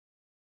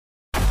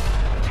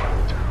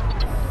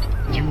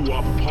You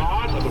are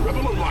part of the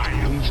Rebel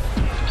Alliance.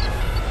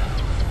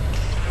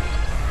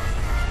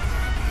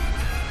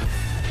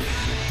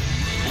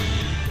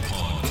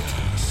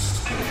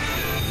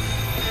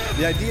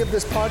 The idea of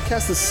this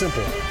podcast is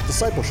simple: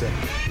 discipleship.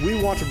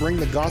 We want to bring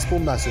the gospel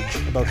message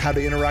about how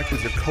to interact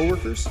with your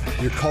coworkers,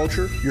 your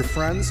culture, your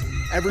friends,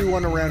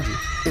 everyone around you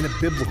in a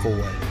biblical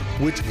way,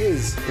 which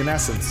is, in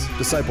essence,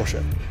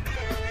 discipleship.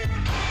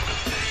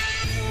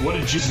 What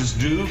did Jesus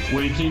do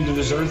when he came to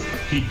this earth?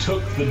 He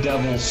took the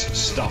devil's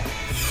stuff.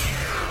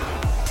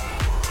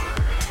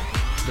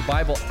 The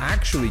Bible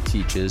actually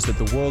teaches that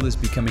the world is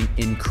becoming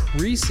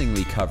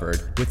increasingly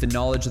covered with the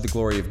knowledge of the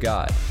glory of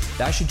God.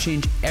 That should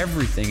change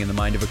everything in the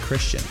mind of a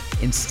Christian.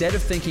 Instead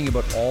of thinking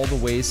about all the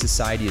ways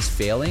society is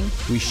failing,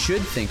 we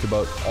should think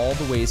about all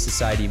the ways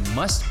society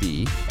must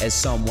be, as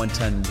Psalm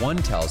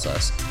 110:1 tells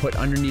us, put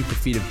underneath the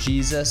feet of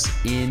Jesus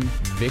in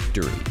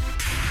victory.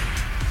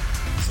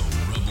 The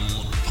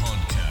Rebel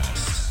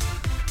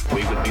Podcast.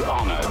 We would be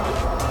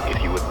honored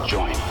if you would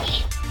join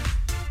us.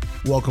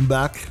 Welcome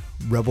back,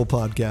 Rebel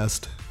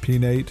Podcast.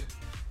 P-Nate,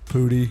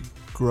 Pooty,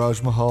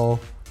 Garage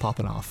Mahal,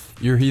 popping off.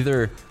 You're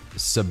either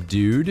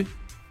subdued,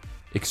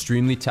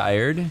 extremely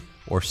tired,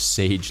 or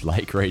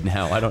sage-like right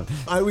now.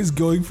 I was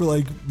going for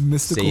like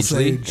mystical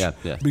Sagely? sage.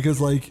 Yeah.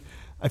 Because like,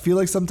 I feel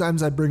like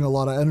sometimes I bring a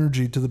lot of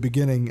energy to the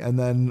beginning and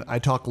then I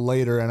talk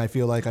later and I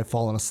feel like I've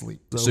fallen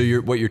asleep. So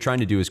what you're trying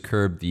to do is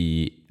curb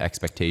the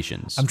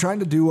expectations. I'm trying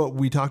to do what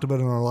we talked about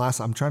in our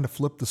last. I'm trying to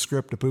flip the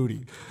script to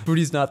Pooty.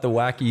 Pooty's not the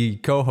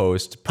wacky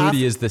co-host.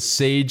 Pooty is the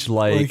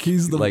sage-like,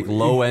 he's the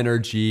low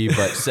energy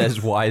but says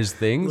wise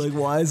things. Like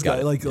wise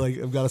guy. Like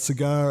I've got a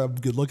cigar. I'm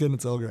good looking.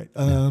 It's all great.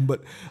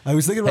 But I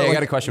was thinking about. Hey, I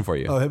got a question for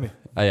you. Oh, hit me.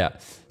 Yeah.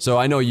 So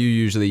I know you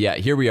usually.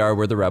 Here we are.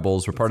 We're the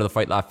Rebels. We're part of the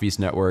Fight Laugh Feast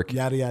Network.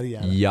 Yada yada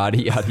yada. Yada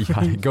yada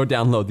yada. Go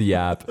download the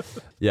app.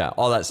 Yeah,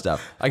 all that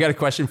stuff. I got a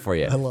question for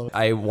you. I love it.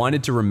 I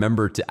wanted to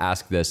remember to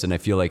ask this, and I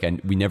feel like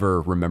we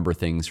never remember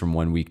things from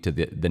one week to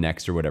the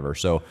next or whatever.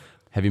 So,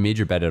 have you made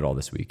your bed at all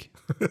this week?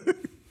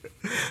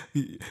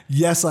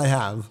 Yes, I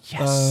have.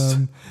 Yes.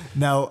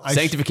 Now,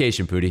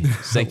 Sanctification, Pooty.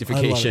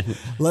 Sanctification. I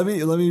love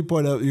it. Let me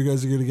point out. You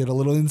guys are going to get a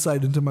little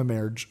insight into my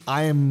marriage.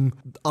 I am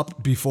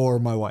up before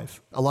my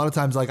wife. A lot of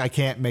times, like I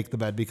can't make the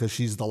bed because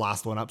she's the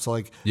last one up. So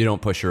like You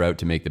don't push her out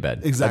to make the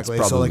bed. exactly.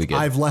 That's So probably like good.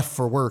 I've left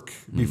for work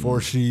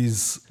before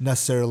she's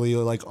necessarily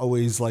like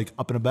always like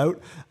up and about.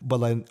 But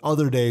then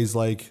other days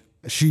like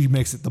she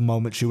makes it the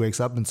moment she wakes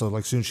up, and so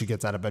like soon as she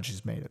gets out of bed,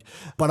 she's made it.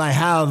 But I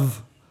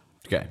have.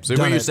 Okay, so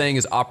done what you're it. saying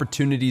is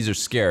opportunities are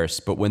scarce,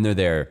 but when they're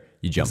there,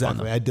 you jump on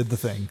Exactly. them. I did the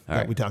thing that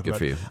right, we talked good about.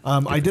 for you.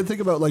 I did think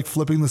about like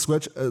flipping the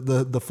switch,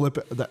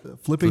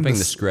 flipping the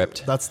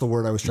script. That's the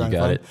word I was trying You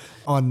to got find it.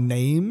 on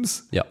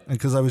names. Yep. And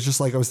because I was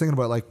thinking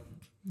about like,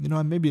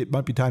 maybe it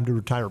might be time to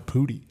retire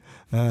Pooty.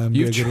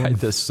 You've tried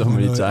this so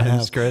many I times,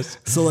 have. Chris.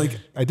 So like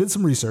I did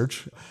some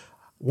research.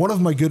 One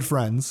of my good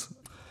friends,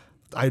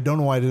 I don't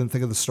know why I didn't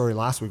think of the story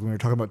last week when we were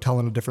talking about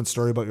telling a different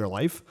story about your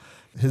life.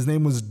 His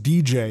name was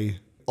DJ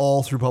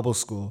all through public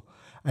school.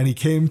 And he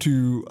came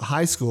to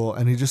high school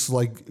and he just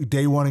like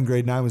day one in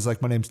grade 9 was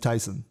like, my name's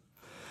Tyson.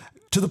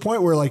 To the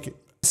point where like,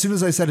 as soon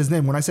as I said his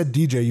name, when I said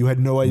DJ, you had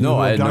no idea. No,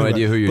 who I I'm had no talking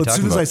idea about. who you were But as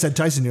talking soon as about. I said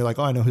Tyson, you're like,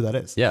 oh, I know who that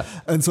is. Yeah.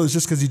 And so it's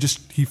just because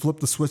he flipped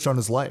the switch on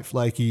his life.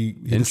 Like he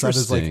decided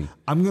like, Interesting.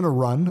 I'm going to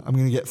run. I'm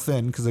going to get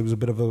thin because I was a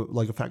bit of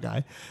a fat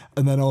guy.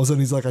 And then all of a sudden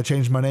he's like, I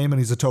changed my name and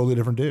he's a totally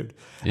different dude.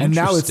 And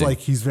now it's Interesting. like,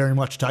 he's very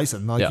much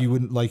Tyson. Like Yeah. you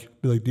wouldn't like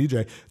be like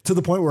DJ, to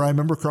the point where I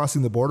remember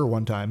crossing the border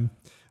one time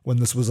when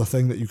this was a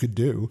thing that you could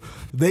do.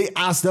 They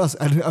asked us,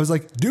 and I was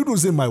like, dude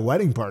was in my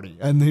wedding party.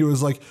 And he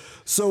was like,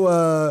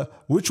 so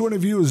which one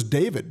of you is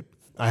David?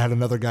 I had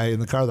another guy in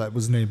the car that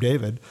was named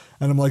David.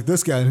 And I'm like,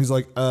 this guy. And he's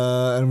like,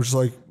 and I'm just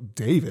like,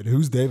 David?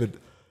 Who's David?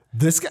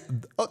 This guy?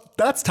 Oh,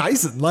 that's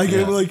Tyson. Like,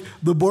 Yeah. like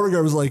the border guy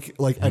was like,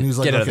 and he was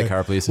like, Get out of the okay.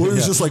 car, please. Well, it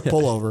was Yeah. just like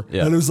pull over.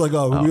 Yeah. And it was like,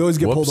 oh, we always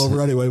get whoops. pulled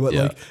over anyway. But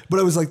Yeah. but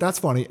I was like, that's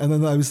funny. And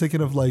then I was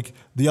thinking of like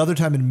the other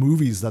time in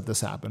movies that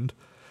this happened.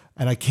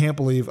 And I can't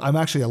believe, I'm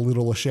actually a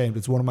little ashamed.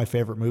 It's one of my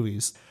favorite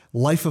movies.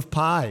 Life of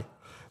Pi.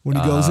 When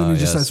he goes in, he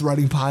just yes. starts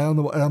writing pie on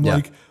the wall. And I'm Yeah.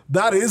 like,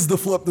 that is the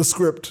flip the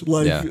script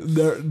Yeah.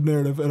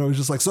 narrative. And I was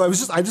just like, so I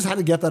just had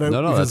to get that out.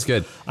 No, because that's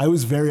good. I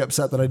was very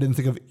upset that I didn't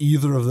think of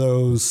either of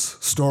those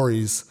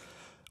stories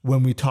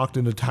when we talked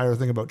an entire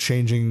thing about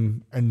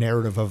changing a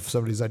narrative of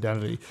somebody's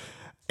identity.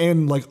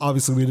 And like,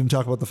 obviously we didn't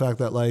talk about the fact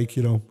that like,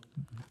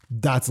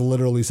 that's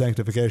literally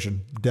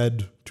sanctification,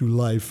 dead to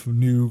life,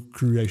 new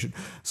creation.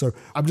 So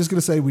I'm just going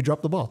to say we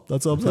dropped the ball.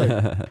 That's all I'm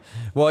saying.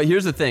 Well,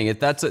 here's the thing.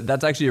 That's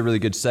actually a really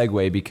good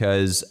segue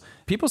because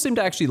people seem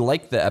to actually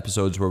like the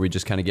episodes where we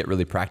just kind of get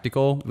really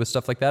practical with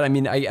stuff like that. I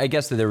mean, I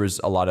guess that there was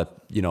a lot of,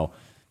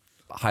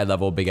 high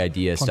level, big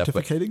idea stuff.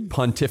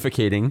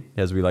 Pontificating,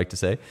 as we like to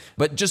say.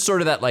 But just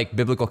sort of that like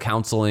biblical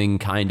counseling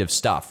kind of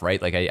stuff,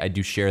 right? Like I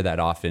do share that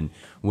often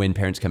when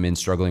parents come in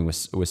struggling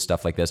with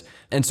stuff like this.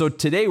 And so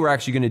today we're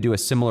actually going to do a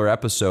similar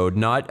episode,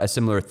 not a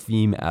similar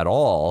theme at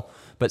all,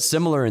 but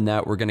similar in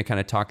that we're going to kind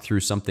of talk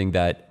through something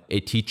that a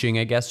teaching,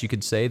 I guess you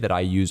could say, that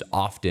I use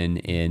often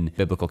in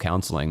biblical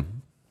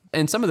counseling.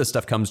 And some of this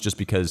stuff comes just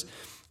because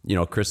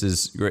Chris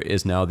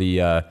is now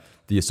the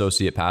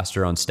associate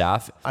pastor on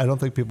staff. I don't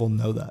think people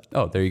know that.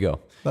 Oh, there you go.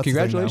 That's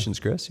Congratulations,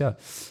 Chris. Yeah.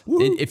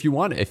 If you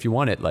want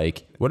it,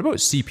 like, what about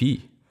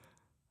CP?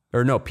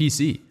 Or no,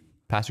 PC.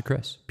 Pastor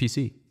Chris.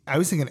 PC. I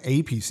was thinking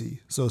APC,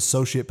 so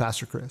Associate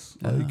Pastor Chris,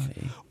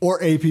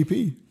 or APP.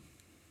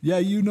 Yeah,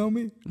 you know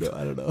me. No,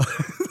 I don't know.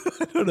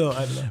 I don't know.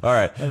 All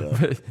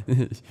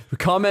right.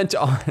 Comment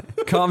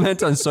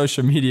on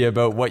social media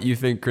about what you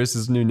think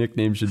Chris's new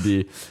nickname should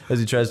be as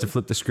he tries to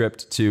flip the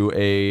script to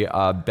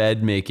a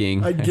bed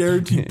making. I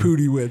guarantee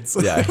Pootie wins.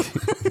 Yeah.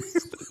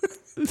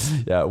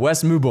 Yeah,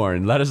 Wes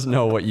Mewborn, let us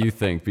know what you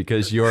think,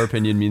 because your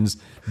opinion means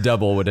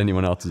double what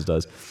anyone else's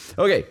does.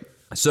 Okay,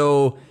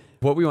 so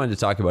what we wanted to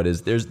talk about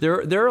is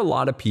there are a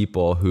lot of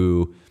people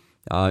who,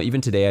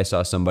 even today I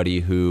saw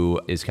somebody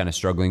who is kind of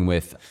struggling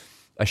with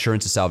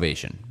assurance of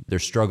salvation. They're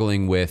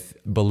struggling with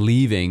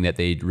believing that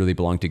they really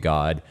belong to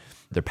God.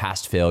 Their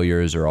past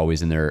failures are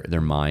always in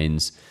their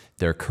minds.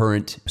 Their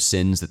current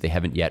sins that they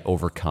haven't yet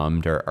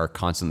overcome are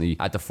constantly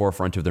at the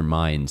forefront of their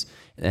minds.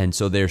 And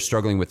so they're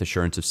struggling with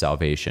assurance of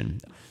salvation.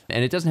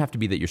 And it doesn't have to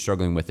be that you're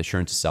struggling with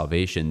assurance of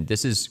salvation.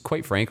 This is,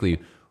 quite frankly,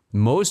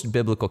 most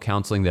biblical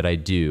counseling that I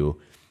do,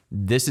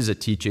 this is a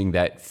teaching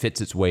that fits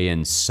its way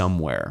in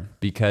somewhere,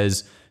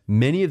 because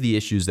many of the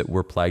issues that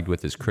we're plagued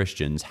with as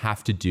Christians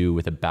have to do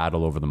with a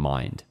battle over the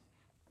mind.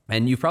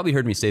 And you've probably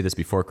heard me say this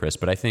before, Chris,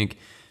 but I think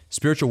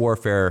spiritual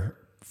warfare,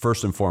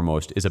 first and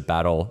foremost, is a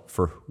battle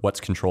for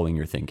what's controlling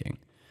your thinking.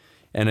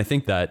 And I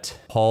think that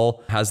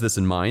Paul has this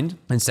in mind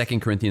in 2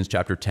 Corinthians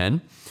chapter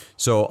 10.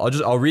 So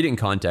I'll read it in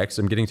context.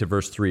 I'm getting to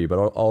verse 3,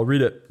 but I'll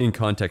read it in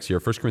context here.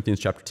 1 Corinthians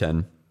chapter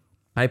 10.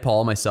 I,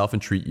 Paul, myself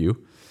entreat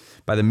you,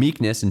 by the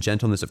meekness and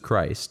gentleness of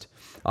Christ,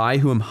 I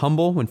who am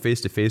humble when face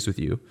to face with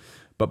you,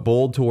 but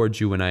bold towards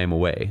you when I am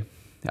away.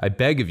 I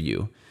beg of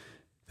you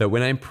that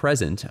when I am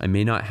present, I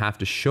may not have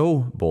to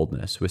show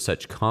boldness with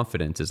such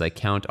confidence as I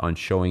count on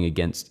showing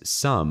against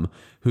some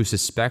who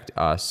suspect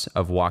us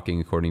of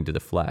walking according to the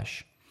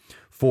flesh.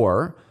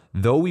 For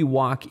though we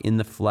walk in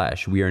the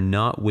flesh, we are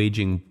not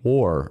waging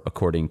war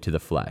according to the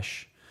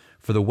flesh.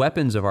 For the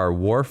weapons of our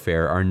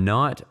warfare are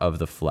not of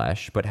the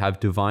flesh, but have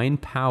divine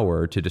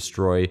power to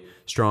destroy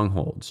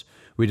strongholds.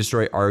 We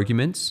destroy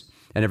arguments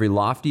and every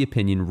lofty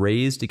opinion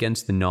raised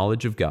against the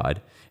knowledge of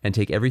God, and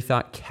take every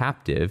thought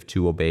captive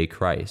to obey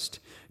Christ,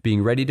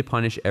 being ready to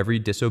punish every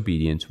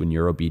disobedience when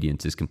your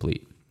obedience is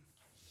complete.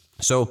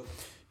 So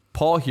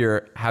Paul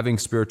here, having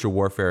spiritual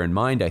warfare in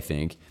mind, I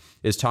think,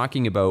 is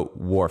talking about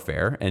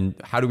warfare. And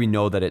how do we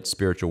know that it's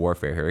spiritual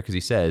warfare here? Because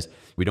he says,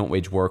 we don't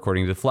wage war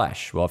according to the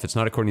flesh. Well, if it's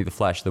not according to the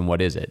flesh, then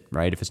what is it,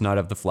 right? If it's not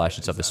of the flesh,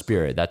 it's of the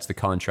Spirit. That's the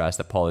contrast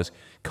that Paul is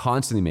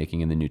constantly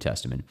making in the New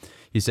Testament.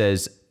 He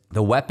says,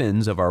 the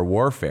weapons of our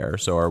warfare,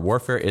 so our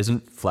warfare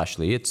isn't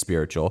fleshly, it's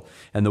spiritual.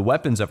 And the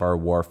weapons of our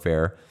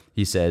warfare,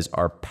 he says,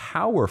 are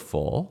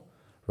powerful,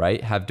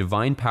 right? Have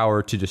divine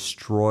power to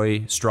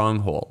destroy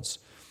strongholds.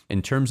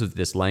 In terms of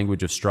this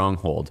language of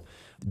stronghold,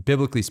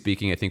 biblically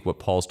speaking, I think what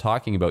Paul's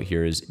talking about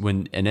here is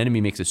when an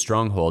enemy makes a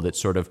stronghold,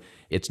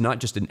 it's not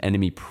just an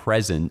enemy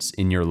presence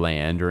in your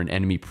land or an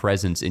enemy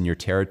presence in your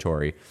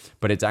territory,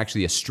 but it's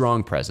actually a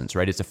strong presence,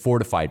 right? It's a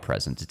fortified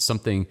presence. It's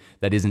something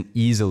that isn't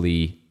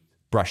easily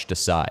brushed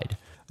aside.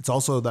 It's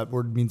also, that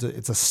word means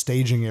it's a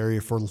staging area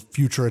for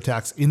future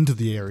attacks into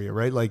the area,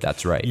 right? Like,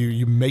 that's right.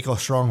 You make a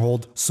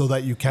stronghold so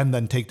that you can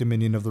then take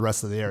dominion of the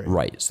rest of the area.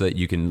 Right. So that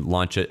you can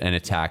launch an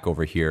attack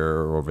over here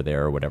or over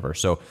there or whatever.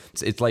 So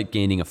it's like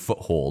gaining a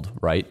foothold,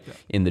 right? Yeah.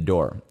 In the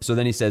door. So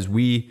then he says,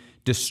 we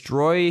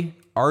destroy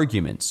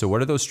arguments. So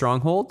what are those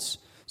strongholds?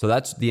 So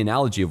that's the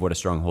analogy of what a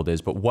stronghold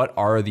is. But what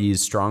are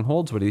these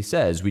strongholds? What he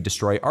says, we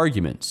destroy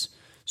arguments.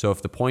 So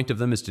if the point of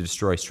them is to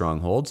destroy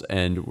strongholds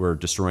and we're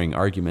destroying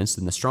arguments,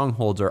 then the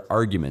strongholds are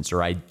arguments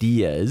or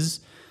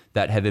ideas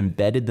that have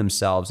embedded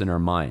themselves in our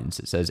minds.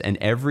 It says, and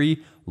every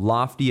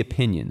lofty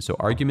opinion, so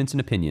arguments and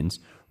opinions,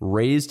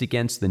 raised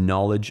against the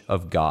knowledge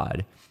of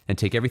God, and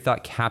take every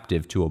thought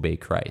captive to obey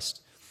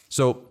Christ.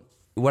 So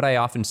what I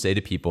often say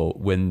to people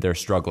when they're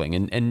struggling,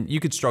 and you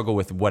could struggle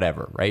with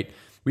whatever, right?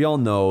 We all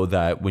know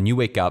that when you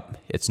wake up,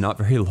 it's not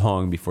very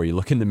long before you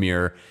look in the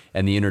mirror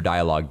and the inner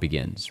dialogue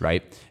begins,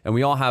 right? And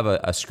we all have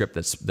a script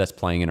that's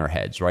playing in our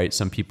heads, right?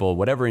 Some people,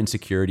 whatever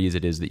insecurities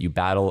it is that you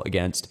battle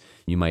against,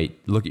 you might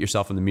look at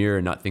yourself in the mirror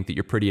and not think that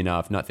you're pretty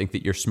enough, not think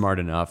that you're smart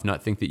enough,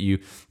 not think that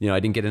I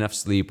didn't get enough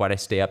sleep. Why'd I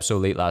stay up so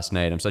late last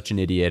night? I'm such an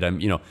idiot.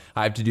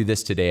 I have to do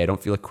this today. I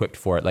don't feel equipped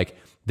for it. Like,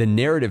 the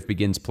narrative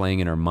begins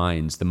playing in our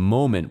minds the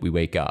moment we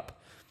wake up.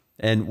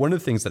 And one of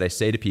the things that I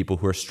say to people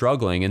who are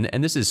struggling,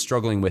 and this is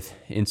struggling with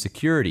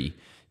insecurity,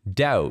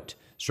 doubt,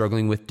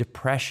 struggling with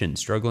depression,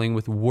 struggling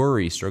with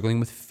worry, struggling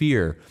with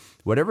fear,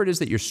 whatever it is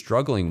that you're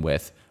struggling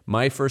with,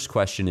 my first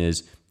question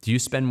is, do you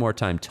spend more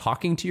time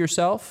talking to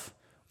yourself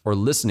or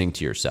listening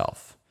to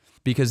yourself?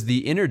 Because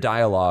the inner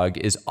dialogue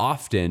is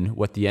often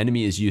what the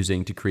enemy is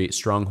using to create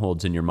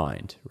strongholds in your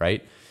mind,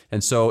 right?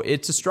 And so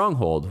it's a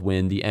stronghold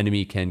when the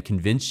enemy can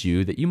convince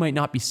you that you might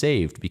not be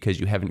saved because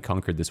you haven't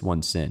conquered this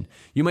one sin.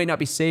 You might not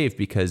be saved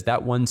because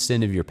that one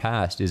sin of your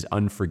past is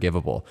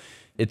unforgivable.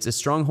 It's a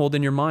stronghold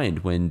in your mind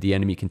when the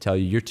enemy can tell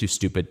you you're too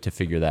stupid to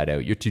figure that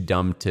out. You're too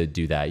dumb to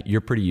do that.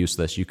 You're pretty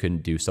useless. You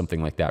couldn't do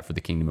something like that for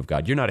the kingdom of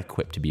God. You're not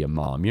equipped to be a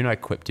mom. You're not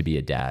equipped to be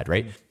a dad,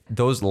 right?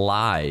 Those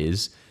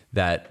lies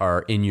that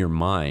are in your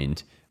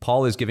mind,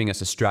 Paul is giving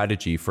us a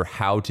strategy for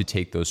how to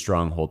take those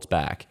strongholds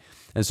back.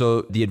 And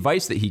so the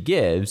advice that he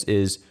gives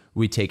is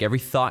we take every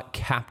thought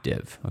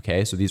captive,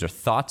 okay? So these are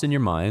thoughts in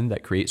your mind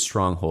that create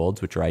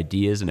strongholds, which are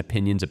ideas and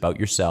opinions about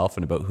yourself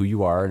and about who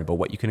you are and about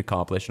what you can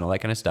accomplish and all that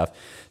kind of stuff.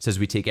 It says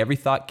we take every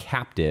thought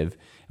captive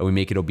and we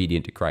make it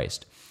obedient to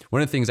Christ.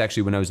 One of the things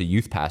actually when I was a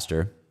youth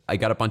pastor, I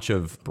got a bunch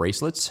of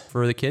bracelets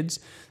for the kids.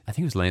 I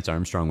think it was Lance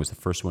Armstrong was the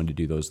first one to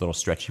do those little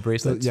stretchy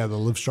bracelets. The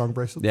Live Strong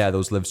bracelets? Yeah,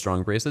 those Live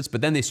Strong bracelets.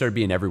 But then they started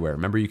being everywhere.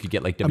 Remember, you could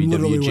get like I'm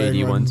literally wearing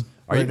WWJD one ones.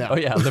 right now. Oh,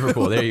 yeah,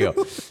 Liverpool. There you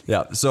go.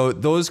 Yeah. So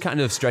those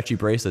kind of stretchy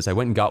bracelets, I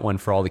went and got one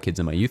for all the kids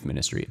in my youth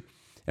ministry.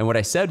 And what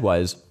I said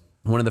was,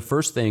 one of the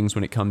first things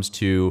when it comes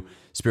to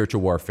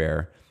spiritual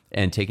warfare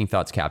and taking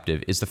thoughts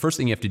captive is the first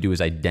thing you have to do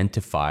is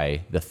identify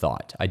the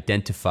thought,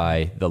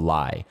 identify the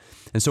lie.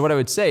 And so what I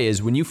would say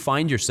is when you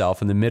find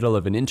yourself in the middle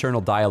of an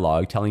internal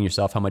dialogue telling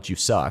yourself how much you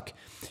suck,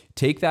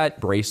 take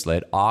that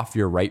bracelet off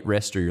your right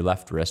wrist or your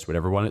left wrist,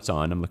 whatever one it's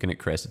on. I'm looking at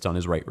Chris, it's on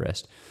his right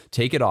wrist.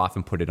 Take it off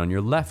and put it on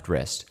your left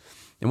wrist.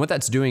 And what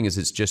that's doing is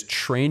it's just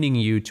training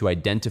you to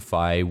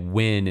identify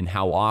when and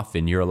how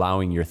often you're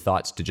allowing your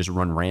thoughts to just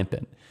run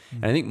rampant.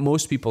 And I think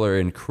most people are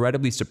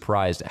incredibly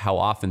surprised at how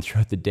often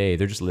throughout the day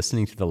they're just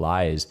listening to the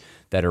lies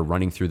that are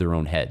running through their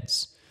own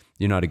heads.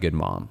 You're not a good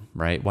mom,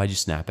 right? Why'd you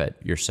snap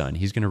at your son?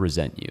 He's going to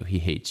resent you. He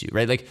hates you,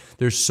 right? Like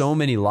there's so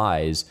many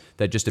lies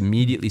that just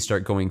immediately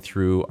start going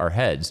through our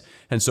heads.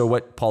 And so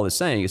what Paul is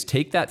saying is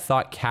take that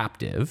thought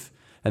captive.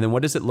 And then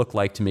what does it look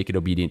like to make it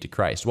obedient to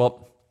Christ?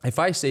 Well, if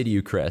I say to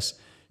you, Chris,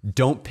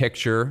 don't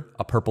picture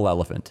a purple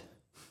elephant.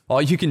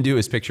 All you can do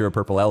is picture a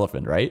purple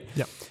elephant, right?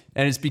 Yep.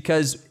 And it's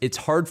because it's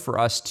hard for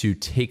us to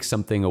take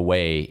something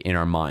away in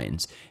our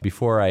minds.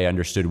 Before I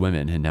understood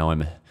women, and now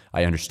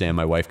I understand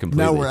my wife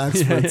completely. Now we're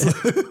experts.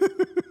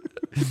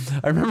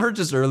 I remember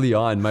just early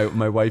on,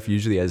 my wife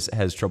usually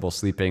has trouble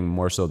sleeping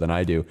more so than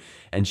I do.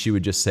 And she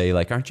would just say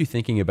like, aren't you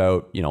thinking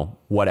about,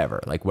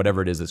 whatever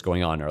it is that's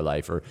going on in our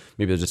life, or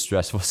maybe there's a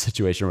stressful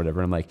situation or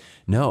whatever. And I'm like,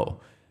 no.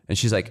 And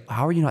she's like,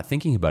 how are you not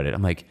thinking about it?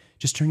 I'm like,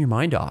 just turn your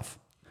mind off.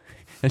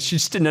 And she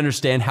just didn't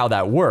understand how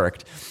that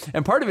worked.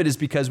 And part of it is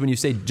because when you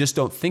say just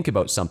don't think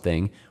about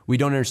something, we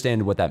don't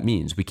understand what that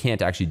means. We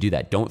can't actually do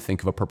that. Don't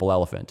think of a purple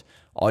elephant.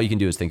 All you can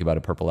do is think about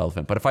a purple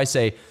elephant. But if I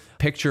say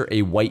picture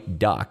a white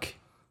duck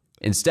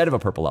instead of a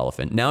purple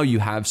elephant, now you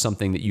have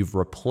something that you've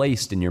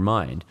replaced in your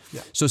mind.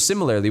 Yeah. So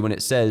similarly, when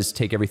it says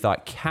take every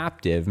thought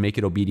captive, make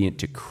it obedient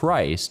to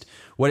Christ,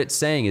 what it's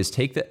saying is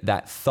take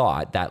that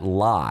thought, that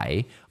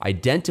lie,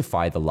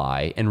 identify the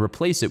lie, and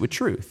replace it with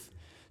truth.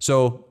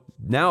 So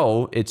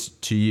now it's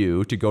to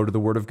you to go to the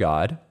Word of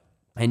God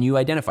and you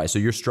identify. So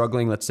you're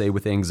struggling, let's say,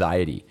 with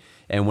anxiety.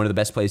 And one of the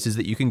best places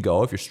that you can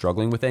go if you're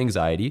struggling with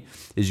anxiety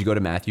is you go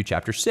to Matthew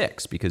chapter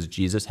 6, because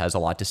Jesus has a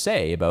lot to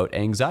say about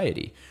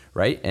anxiety,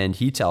 right? And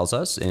he tells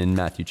us in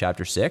Matthew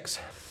chapter 6,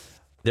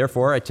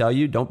 therefore, I tell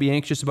you, don't be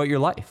anxious about your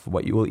life,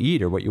 what you will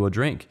eat or what you will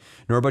drink,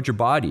 nor about your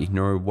body,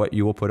 nor what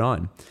you will put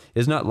on.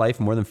 Is not life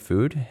more than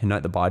food, and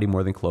not the body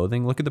more than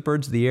clothing? Look at the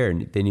birds of the air.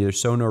 They neither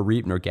sow nor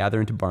reap nor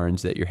gather into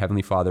barns, that your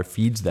heavenly Father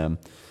feeds them.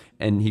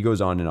 And he goes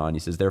on and on. He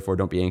says, therefore,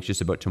 don't be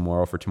anxious about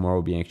tomorrow, for tomorrow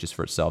will be anxious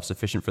for itself.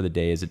 Sufficient for the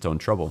day is its own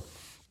trouble.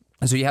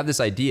 And so you have this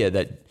idea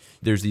that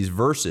there's these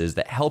verses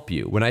that help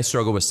you. When I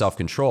struggle with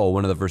self-control,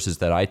 one of the verses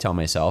that I tell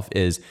myself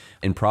is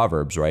in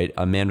Proverbs, right?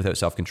 A man without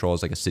self-control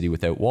is like a city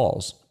without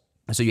walls.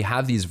 So you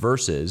have these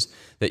verses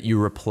that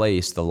you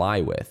replace the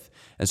lie with.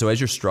 And so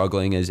as you're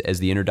struggling, as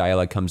the inner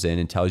dialogue comes in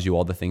and tells you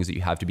all the things that you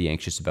have to be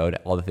anxious about,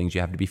 all the things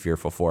you have to be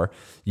fearful for,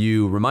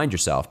 you remind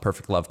yourself,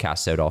 perfect love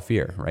casts out all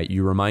fear, right?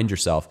 You remind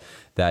yourself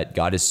that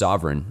God is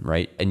sovereign,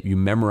 right? And you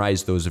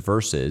memorize those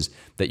verses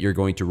that you're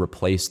going to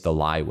replace the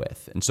lie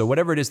with. And so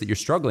whatever it is that you're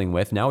struggling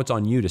with, now it's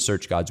on you to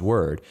search God's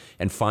word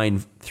and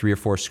find 3 or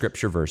 4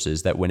 scripture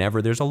verses that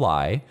whenever there's a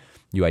lie,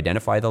 you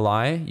identify the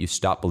lie, you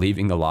stop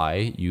believing the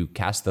lie, you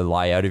cast the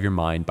lie out of your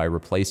mind by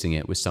replacing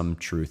it with some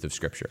truth of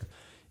scripture.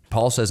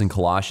 Paul says in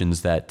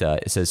Colossians that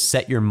it says,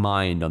 set your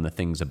mind on the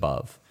things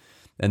above.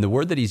 And the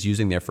word that he's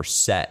using there for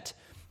set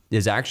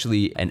is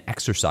actually an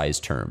exercise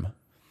term.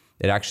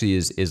 It actually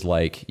is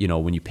like,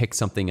 when you pick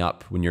something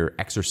up when you're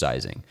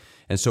exercising.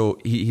 And so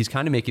he's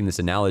kind of making this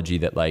analogy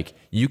that like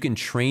you can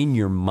train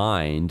your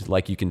mind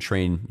like you can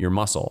train your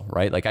muscle,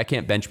 right? Like I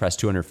can't bench press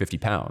 250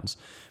 pounds,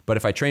 but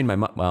if I train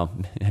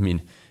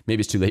maybe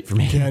it's too late for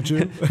me. Can't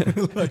you?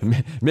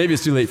 Maybe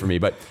it's too late for me,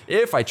 but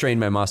if I trained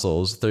my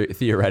muscles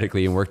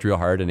theoretically and worked real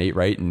hard and ate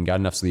right and got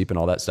enough sleep and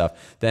all that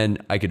stuff, then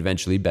I could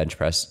eventually bench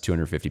press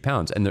 250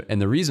 pounds. And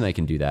the reason I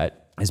can do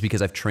that is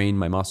because I've trained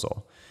my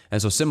muscle.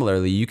 And so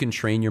similarly, you can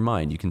train your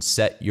mind. You can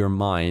set your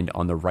mind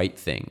on the right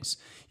things.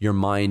 your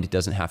mind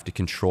doesn't have to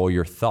control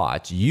your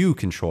thoughts. You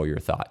control your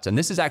thoughts. And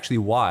this is actually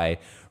why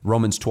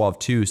Romans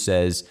 12:2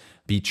 says,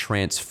 be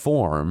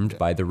transformed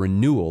by the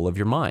renewal of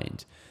your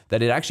mind.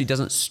 That it actually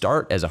doesn't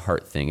start as a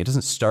heart thing. It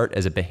doesn't start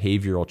as a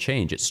behavioral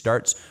change. It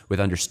starts with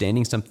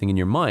understanding something in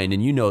your mind.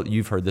 And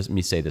you've heard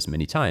me say this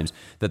many times,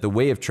 that the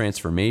way of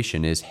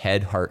transformation is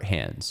head, heart,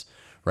 hands,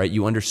 right?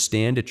 You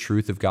understand a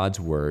truth of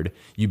God's word.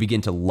 You begin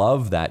to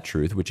love that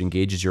truth, which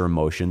engages your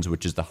emotions,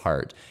 which is the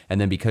heart.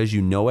 And then because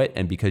you know it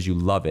and because you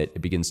love it,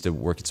 it begins to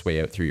work its way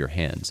out through your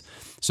hands.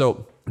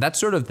 So that's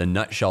sort of the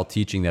nutshell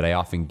teaching that I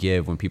often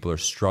give when people are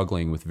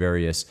struggling with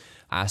various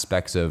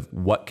aspects of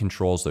what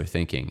controls their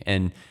thinking.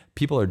 And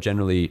people are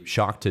generally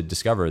shocked to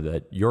discover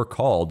that you're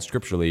called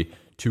scripturally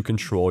to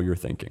control your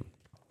thinking.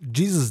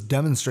 Jesus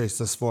demonstrates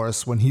this for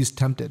us when he's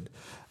tempted.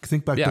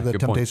 Think back to the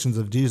temptations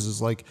of Jesus.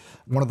 Like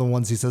one of the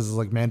ones he says is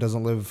like, man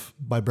doesn't live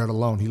by bread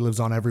alone. He lives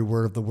on every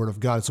word of the word of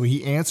God. So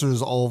he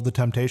answers all of the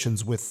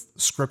temptations with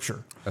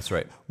scripture. That's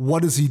right.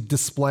 What is he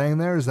displaying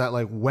there is that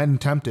like when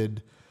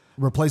tempted,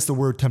 replace the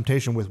word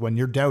temptation with when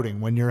you're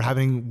doubting, when you're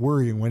having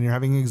worrying, when you're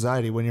having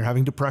anxiety, when you're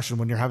having depression,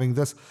 when you're having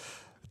this.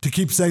 To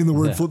keep saying the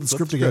word, flip the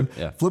script again.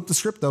 Yeah. Flip the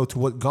script, though, to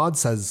what God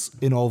says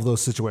in all of those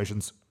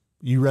situations.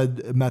 You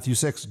read Matthew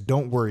 6,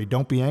 don't worry,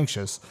 don't be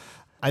anxious.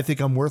 I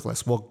think I'm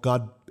worthless. Well,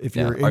 God, if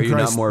you're in Are you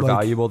Christ, not more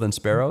valuable than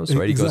sparrows?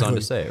 Right? He goes on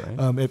to say,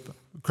 right? If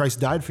Christ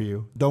died for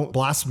you, don't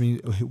blaspheme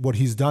what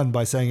he's done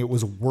by saying it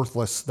was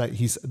worthless that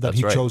he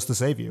right. chose to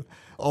save you.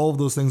 All of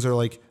those things are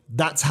like,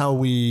 that's how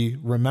we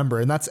remember.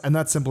 And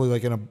that's simply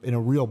like in a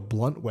real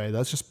blunt way.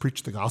 That's just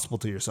preach the gospel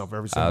to yourself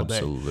every single day.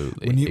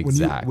 Absolutely.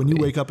 When you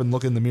wake up and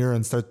look in the mirror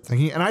and start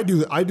thinking, and I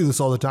do this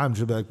all the time.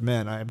 Just be like,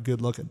 man, I am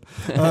good looking.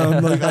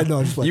 Like I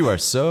know, just like, you are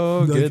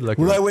so good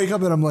looking. When I wake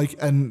up and I'm like,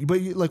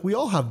 we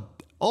all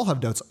have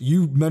doubts.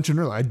 You mentioned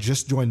earlier, I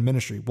just joined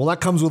ministry. Well, that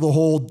comes with a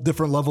whole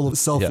different level of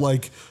self.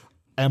 Like,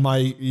 am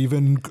I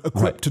even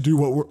equipped to do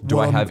what do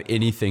I have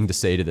anything to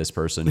say to this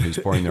person who's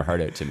pouring their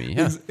heart out to me?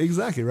 Yeah.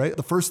 Exactly, right?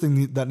 The first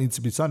thing that needs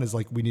to be done is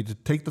like, we need to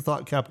take the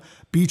thought cap,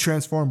 be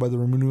transformed by the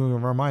renewing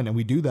of our mind. And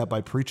we do that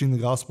by preaching the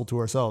gospel to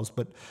ourselves.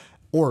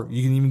 Or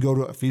you can even go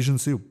to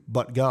Ephesians 2,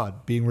 but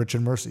God, being rich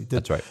in mercy.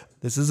 That's right.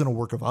 This isn't a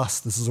work of us.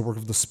 This is a work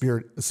of the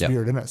Spirit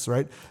in us,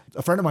 right?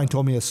 A friend of mine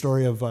told me a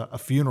story of a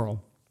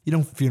funeral. You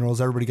know,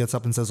 funerals, everybody gets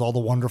up and says all the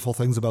wonderful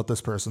things about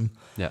this person.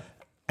 Yeah.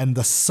 And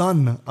the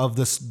son of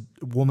this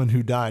woman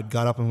who died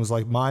got up and was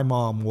like, my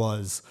mom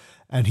was,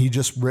 and he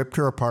just ripped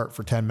her apart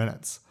for 10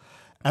 minutes.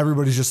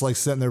 Everybody's just like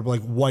sitting there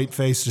like white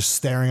face, just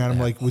staring at him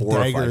like with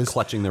horrified, daggers,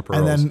 clutching their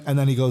pearls. And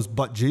then he goes,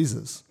 but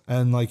Jesus.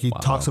 And like he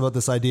talks about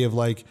this idea of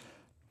like,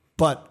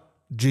 but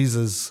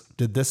Jesus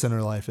did this in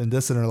her life and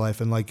this in her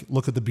life. And like,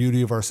 look at the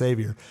beauty of our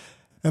Savior.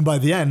 And by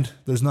the end,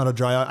 there's not a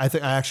dry eye. I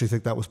actually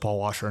think that was Paul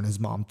Washer and his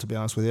mom, to be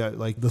honest with you.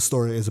 Like the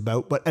story is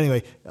about. But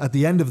anyway, at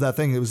the end of that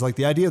thing, it was like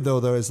the idea though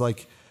is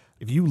like,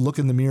 if you look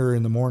in the mirror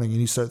in the morning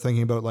and you start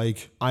thinking about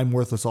like, I'm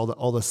worthless,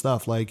 all this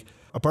stuff, like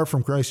apart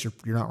from Christ,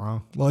 you're not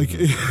wrong. Like,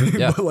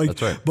 yeah, but like,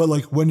 that's right. But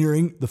like when you're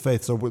in the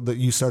faith, so that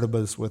you started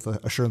with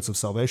assurance of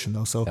salvation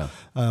though. So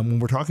when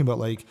we're talking about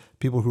like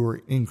people who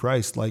are in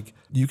Christ, like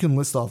you can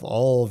list off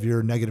all of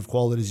your negative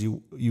qualities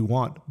you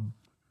want,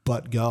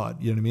 but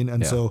God, you know what I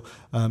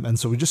mean? And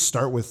so we just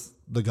start with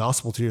the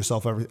gospel to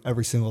yourself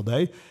every single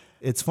day.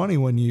 It's funny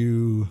when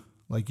you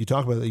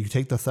talk about that, you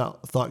take the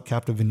thought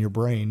captive in your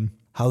brain,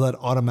 how that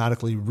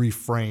automatically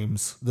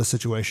reframes the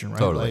situation, right?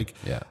 Totally. Like,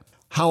 yeah.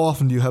 How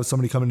often do you have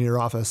somebody come into your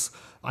office?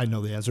 I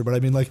know the answer, but I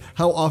mean, like,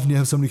 how often do you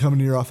have somebody come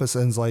into your office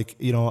and it's like,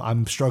 you know,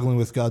 I'm struggling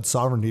with God's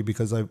sovereignty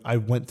because I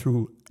went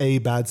through a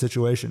bad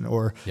situation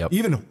or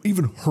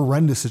even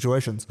horrendous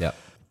situations. Yeah.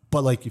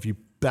 But like, if you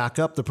back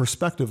up the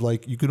perspective,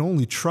 like you can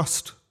only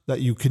trust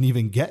that you can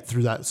even get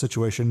through that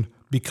situation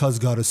because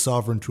God is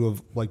sovereign to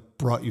have like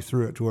brought you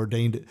through it, to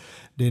ordained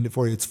it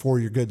for you. It's for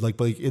your good. Like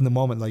in the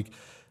moment, like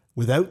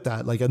without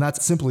that, like, and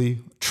that's simply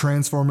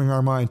transforming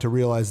our mind to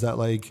realize that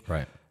like,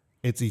 right.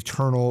 It's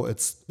eternal.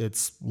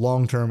 It's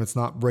long term. It's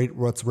not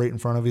what's right in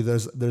front of you.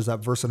 There's that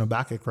verse in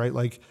Habakkuk, right?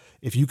 Like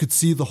if you could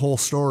see the whole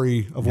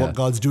story of what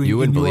God's doing, you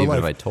wouldn't in your believe life, it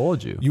if I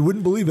told you. You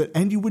wouldn't believe it,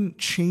 and you wouldn't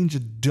change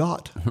a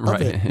dot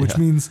of it. Which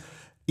means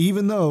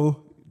even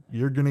though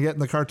you're going to get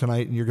in the car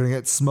tonight and you're going to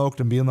get smoked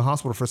and be in the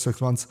hospital for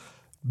 6 months,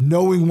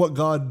 knowing what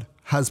God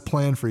has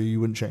planned for you, you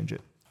wouldn't change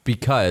it.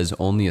 Because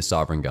only a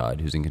sovereign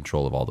God who's in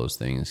control of all those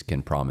things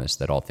can promise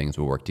that all things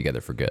will work together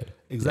for good.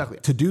 Exactly.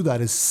 To do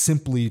that is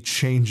simply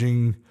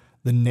changing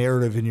the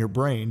narrative in your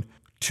brain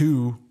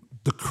to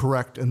the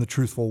correct and the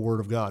truthful word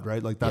of God,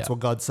 right? Like that's what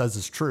God says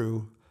is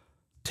true.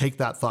 Take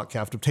that thought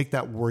captive, take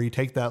that worry,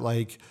 take that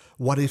like,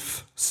 what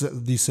if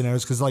these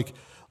scenarios? Cause like,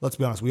 let's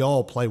be honest, we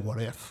all play what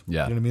if, you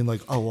know what I mean?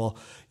 Like, oh, well,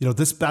 you know,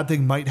 this bad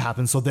thing might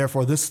happen. So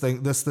therefore this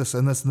thing, this,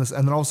 and this, and this.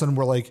 And then all of a sudden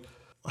we're like,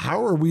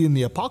 how are we in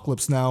the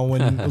apocalypse now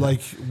when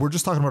like, we're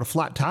just talking about a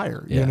flat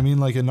tire, you know what I mean?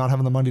 Like, and not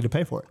having the money to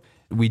pay for it.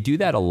 We do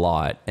that a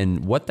lot.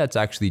 And what that's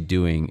actually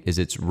doing is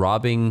it's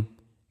robbing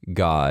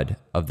God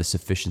of the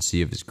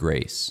sufficiency of his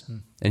grace.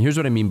 And here's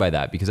what I mean by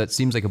that, because that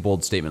seems like a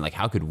bold statement. Like,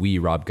 how could we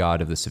rob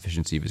God of the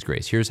sufficiency of his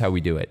grace? Here's how we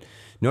do it.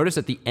 Notice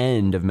at the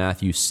end of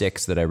Matthew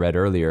 6 that I read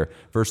earlier,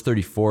 verse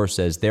 34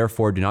 says,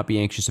 "Therefore, do not be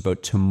anxious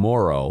about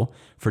tomorrow,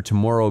 for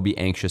tomorrow will be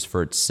anxious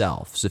for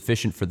itself.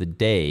 Sufficient for the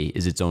day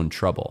is its own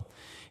trouble."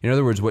 In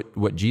other words,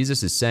 what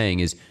Jesus is saying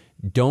is,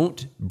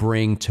 don't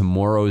bring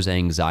tomorrow's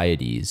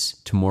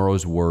anxieties,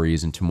 tomorrow's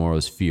worries, and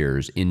tomorrow's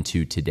fears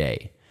into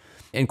today.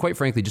 And quite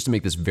frankly, just to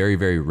make this very,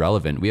 very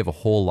relevant, we have a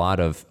whole lot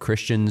of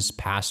Christians,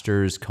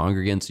 pastors,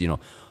 congregants,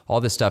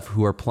 all this stuff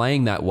who are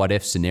playing that what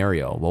if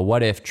scenario. Well,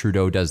 what if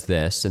Trudeau does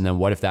this? And then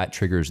what if that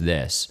triggers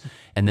this?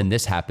 And then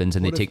this happens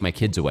and they take my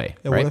kids away.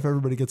 Yeah, right? What if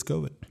everybody gets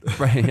COVID?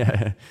 Right.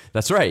 Yeah.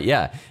 That's right.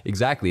 Yeah,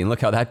 exactly. And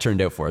look how that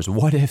turned out for us.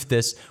 What if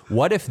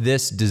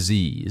this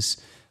disease,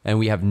 and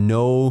we have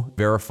no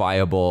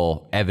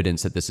verifiable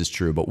evidence that this is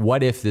true, but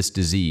what if this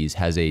disease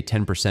has a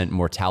 10%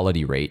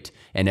 mortality rate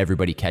and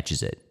everybody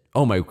catches it?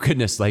 Oh my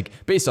goodness, like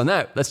based on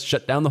that, let's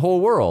shut down the whole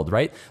world,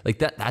 right? Like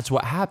that's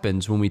what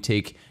happens when we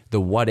take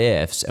the what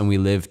ifs and we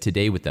live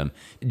today with them.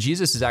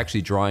 Jesus is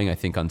actually drawing, I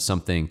think, on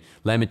something.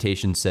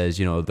 Lamentation says,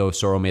 though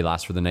sorrow may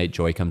last for the night,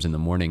 joy comes in the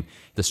morning.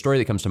 The story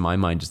that comes to my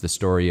mind is the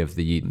story of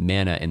the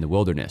manna in the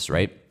wilderness,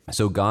 right?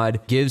 So God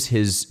gives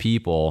his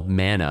people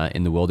manna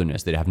in the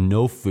wilderness. They have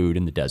no food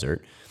in the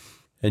desert.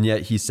 And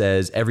yet he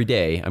says, every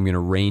day I'm going to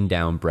rain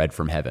down bread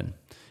from heaven.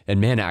 And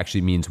manna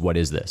actually means, what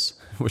is this?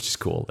 Which is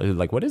cool.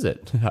 Like, what is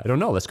it? I don't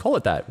know. Let's call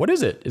it that. What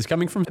is it? It's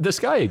coming from the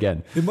sky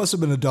again. It must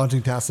have been a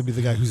daunting task to be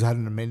the guy who's had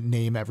to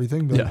name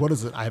everything. But Yeah. like, what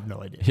is it? I have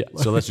no idea. Yeah,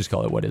 so let's just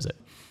call it, what is it?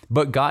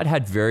 But God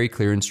had very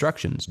clear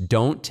instructions.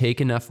 Don't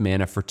take enough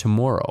manna for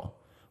tomorrow.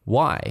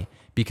 Why?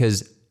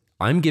 Because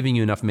I'm giving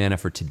you enough manna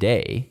for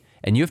today,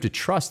 and you have to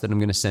trust that I'm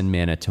going to send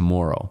manna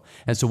tomorrow.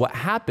 And so what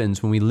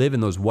happens when we live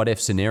in those what if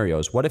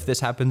scenarios? What if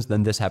this happens,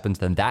 then this happens,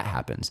 then that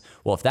happens?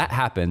 Well, if that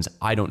happens,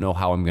 I don't know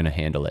how I'm going to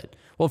handle it.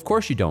 Well, of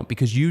course you don't,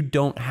 because you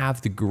don't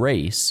have the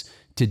grace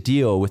to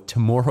deal with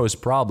tomorrow's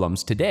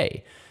problems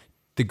today.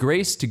 The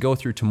grace to go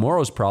through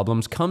tomorrow's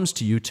problems comes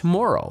to you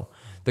tomorrow.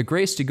 The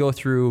grace to go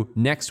through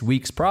next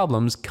week's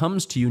problems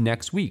comes to you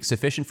next week.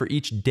 Sufficient for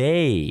each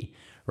day,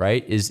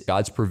 right, is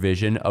God's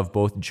provision of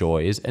both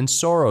joys and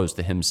sorrows,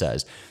 the hymn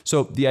says.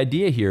 So the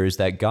idea here is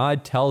that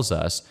God tells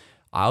us,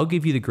 I'll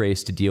give you the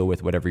grace to deal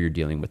with whatever you're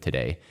dealing with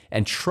today,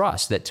 and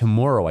trust that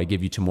tomorrow I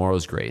give you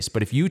tomorrow's grace.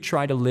 But if you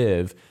try to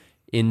live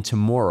in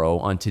tomorrow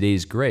on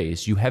today's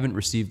grace, you haven't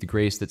received the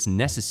grace that's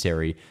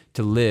necessary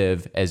to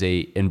live as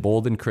a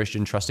emboldened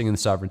Christian, trusting in the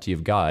sovereignty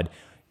of God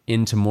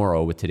in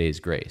tomorrow with today's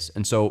grace.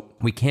 And so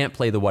we can't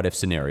play the what if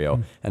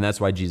scenario. And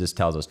that's why Jesus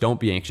tells us, don't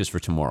be anxious for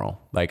tomorrow.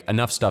 Like,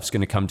 enough stuff's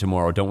going to come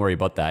tomorrow. Don't worry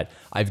about that.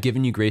 I've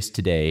given you grace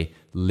today.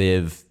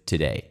 Live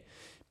today.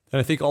 And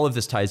I think all of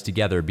this ties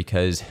together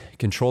because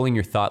controlling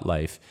your thought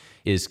life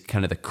is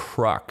kind of the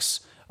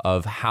crux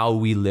of how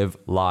we live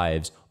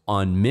lives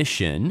on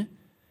mission.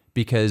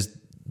 Because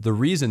the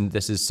reason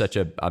this is such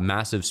a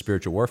massive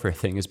spiritual warfare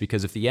thing is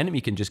because if the enemy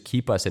can just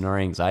keep us in our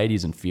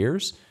anxieties and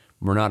fears,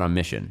 we're not on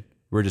mission.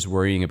 We're just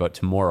worrying about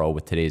tomorrow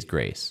with today's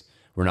grace.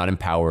 We're not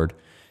empowered,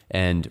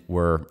 and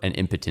we're an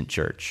impotent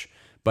church.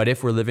 But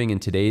if we're living in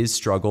today's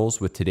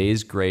struggles with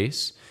today's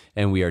grace,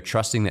 and we are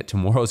trusting that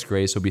tomorrow's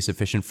grace will be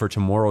sufficient for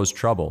tomorrow's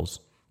troubles,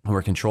 and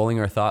we're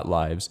controlling our thought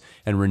lives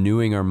and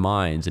renewing our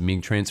minds and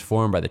being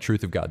transformed by the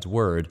truth of God's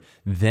word,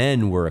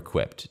 then we're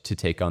equipped to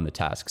take on the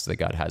tasks that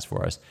God has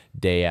for us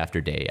day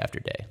after day after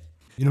day.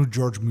 You know who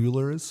George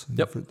Mueller is?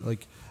 Yep.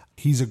 Like,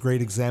 he's a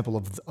great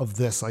example of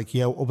this. Like,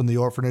 he opened the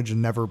orphanage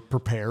and never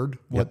prepared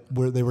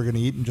where they were going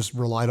to eat and just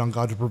relied on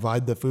God to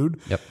provide the food.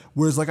 Yep.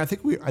 Whereas, like, I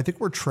think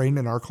we're trained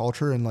in our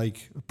culture, and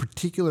like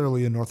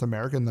particularly in North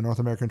America, in the North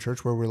American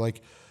church, where we're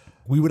like,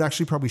 we would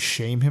actually probably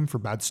shame him for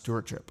bad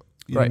stewardship.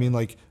 You know what I mean?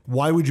 Like,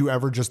 why would you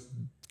ever just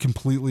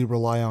completely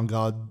rely on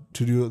God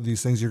to do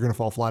these things? You're going to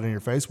fall flat on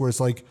your face. Where it's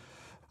like,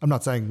 I'm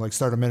not saying like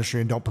start a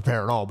ministry and don't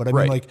prepare at all, but I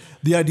mean, like,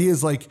 the idea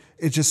is like,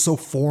 it's just so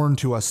foreign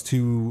to us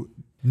to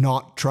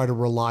not try to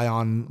rely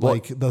on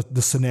like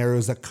the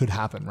scenarios that could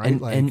happen,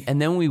 right?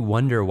 And then we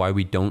wonder why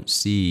we don't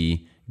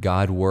see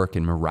God work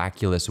in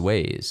miraculous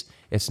ways.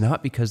 It's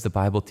not because the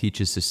Bible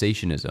teaches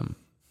cessationism.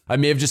 I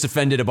may have just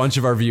offended a bunch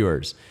of our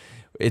viewers.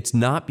 It's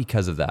not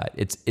because of that.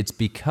 It's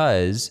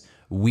because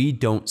we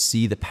don't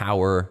see the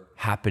power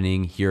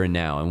happening here and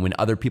now. And when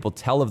other people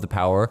tell of the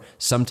power,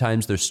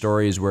 sometimes there's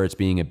stories where it's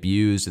being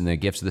abused and the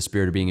gifts of the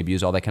Spirit are being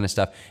abused, all that kind of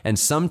stuff. And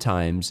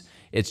sometimes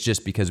it's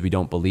just because we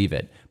don't believe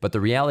it. But the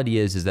reality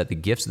is that the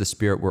gifts of the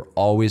Spirit were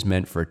always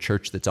meant for a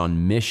church that's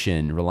on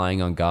mission,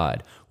 relying on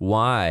God.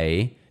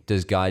 Why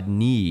does God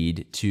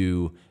need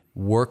to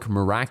work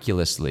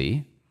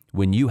miraculously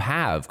when you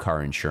have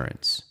car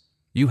insurance?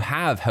 You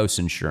have house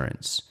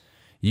insurance.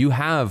 You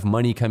have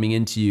money coming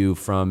into you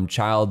from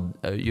child,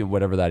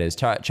 whatever that is,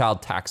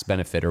 child tax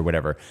benefit or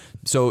whatever.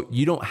 So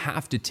you don't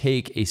have to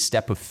take a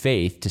step of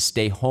faith to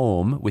stay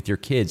home with your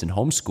kids and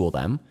homeschool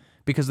them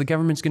because the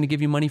government's going to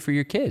give you money for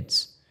your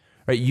kids,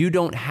 right? You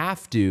don't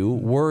have to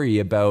worry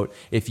about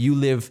if you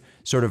live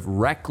sort of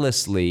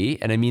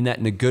recklessly, and I mean that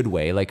in a good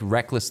way, like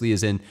recklessly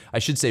as in, I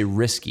should say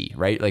risky,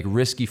 right? Like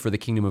risky for the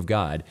kingdom of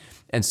God.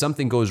 And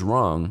something goes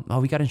wrong, oh,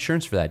 we got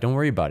insurance for that. Don't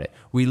worry about it.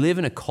 We live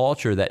in a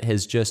culture that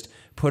has just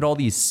put all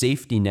these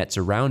safety nets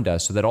around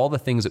us so that all the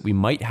things that we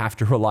might have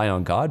to rely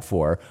on God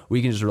for,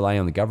 we can just rely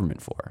on the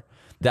government for.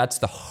 That's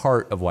the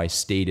heart of why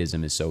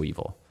statism is so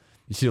evil.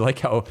 You like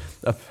how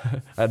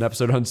an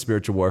episode on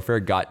spiritual warfare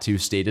got to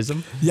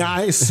statism? Yeah,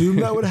 I assume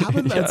that would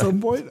happen at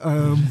some point.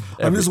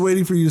 I'm just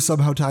waiting for you to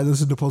somehow tie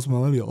this into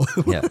postmillennial.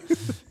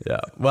 Yeah.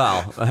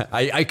 Well,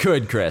 I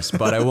could, Chris,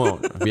 but I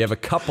won't. We have a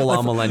couple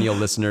amillennial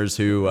listeners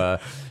who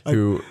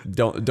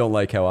don't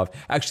like how often.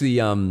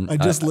 Actually, I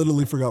just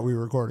literally forgot we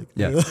were recording.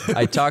 Yeah,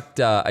 I talked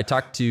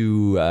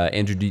to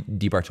Andrew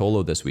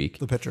DiBartolo this week.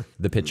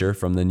 The pitcher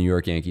from the New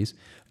York Yankees.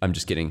 I'm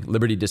just kidding.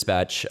 Liberty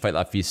Dispatch, Fight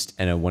Laugh Feast,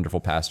 and a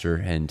wonderful pastor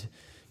and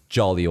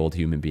jolly old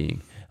human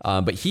being.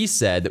 But he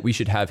said that we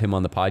should have him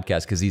on the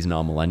podcast because he's an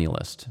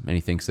amillennialist, and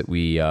he thinks that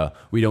we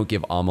don't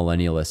give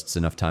amillennialists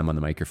enough time on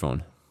the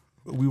microphone.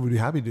 We would be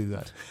happy to do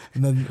that.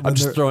 And then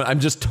I'm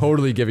just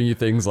totally giving you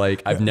things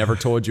like I've never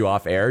told you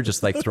off air,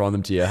 just like throwing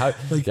them to you.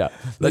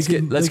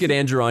 Let's get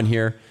Andrew on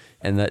here.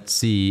 And let's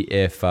see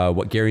if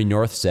what Gary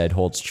North said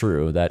holds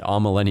true, that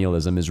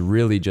amillennialism is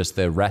really just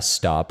the rest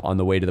stop on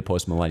the way to the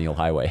post-millennial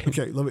highway.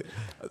 Okay,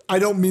 I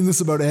don't mean this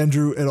about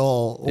Andrew at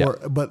all,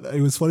 but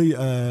it was funny.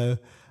 I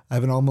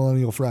have an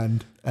amillennial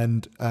friend,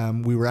 and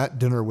we were at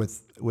dinner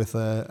with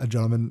a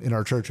gentleman in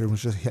our church,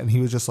 and he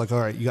was just like, all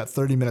right, you got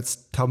 30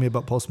 minutes, tell me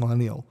about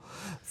post-millennial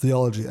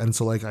theology. And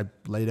so like I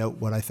laid out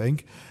what I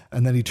think,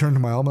 and then he turned to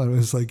my alma and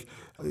was like,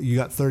 you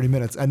got 30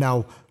 minutes. And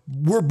now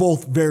we're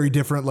both very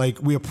different.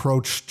 Like we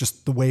approach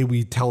just the way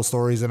we tell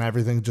stories and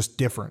everything just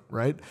different,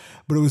 right?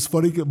 But it was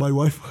funny. My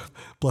wife,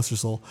 bless her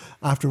soul,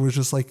 after was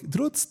just like, you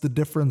know what's the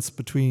difference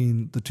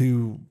between the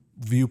two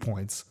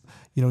viewpoints?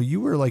 You know,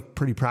 you were like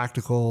pretty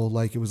practical.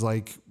 Like it was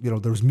like, you know,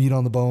 there was meat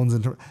on the bones,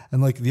 and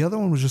like the other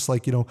one was just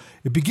like, you know,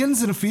 it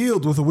begins in a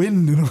field with a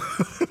wind. You know,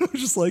 it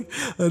was just like,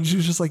 and she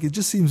was just like, it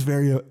just seems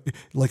very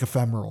like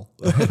ephemeral.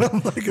 And I'm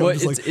like, well,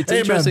 it's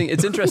interesting.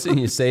 It's interesting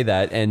you say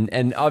that,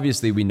 and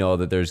obviously we know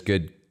that there's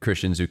good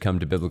Christians who come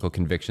to biblical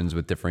convictions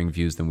with differing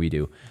views than we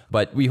do,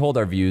 but we hold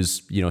our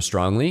views, you know,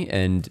 strongly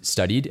and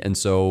studied, and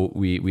so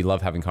we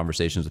love having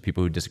conversations with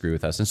people who disagree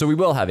with us, and so we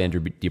will have Andrew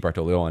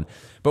DiBartolo on.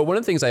 But one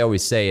of the things I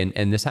always say,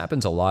 and this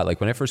happens a lot, like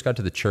when I first got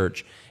to the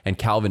church, and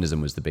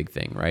Calvinism was the big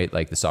thing, right?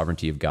 Like the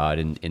sovereignty of God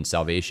in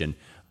salvation.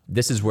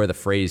 This is where the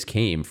phrase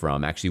came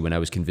from. Actually, when I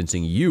was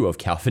convincing you of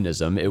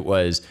Calvinism, it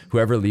was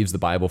whoever leaves the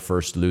Bible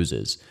first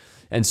loses.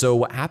 And so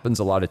what happens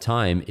a lot of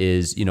time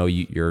is, you know,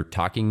 you're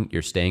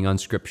staying on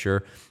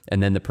scripture,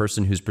 and then the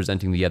person who's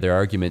presenting the other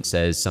argument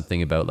says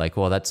something about like,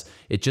 well,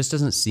 it just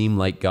doesn't seem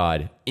like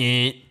God,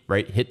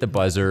 right? Hit the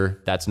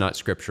buzzer. That's not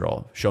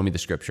scriptural. Show me the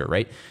scripture,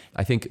 right?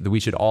 I think that we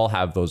should all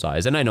have those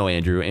eyes. And I know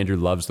Andrew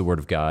loves the word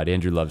of God.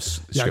 Andrew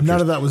loves scripture. None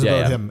of that was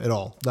about him at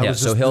all. That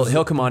was just, so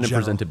he'll come on and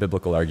present a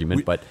biblical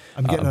argument, but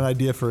I'm getting an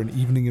idea for an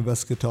evening of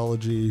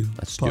eschatology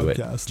let's podcast.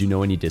 Do it. Do you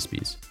know any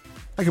dispies?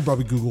 I could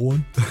probably Google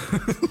one.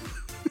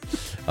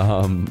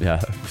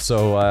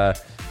 So,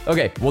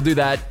 okay, we'll do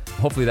that.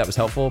 Hopefully that was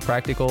helpful,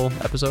 practical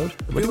episode.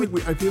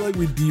 I feel like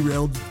we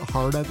derailed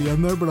hard at the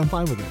end there, but I'm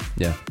fine with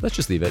it. Yeah, let's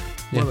just leave it.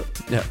 Yeah. Love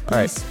it. Yeah. All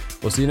right.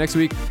 We'll see you next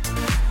week.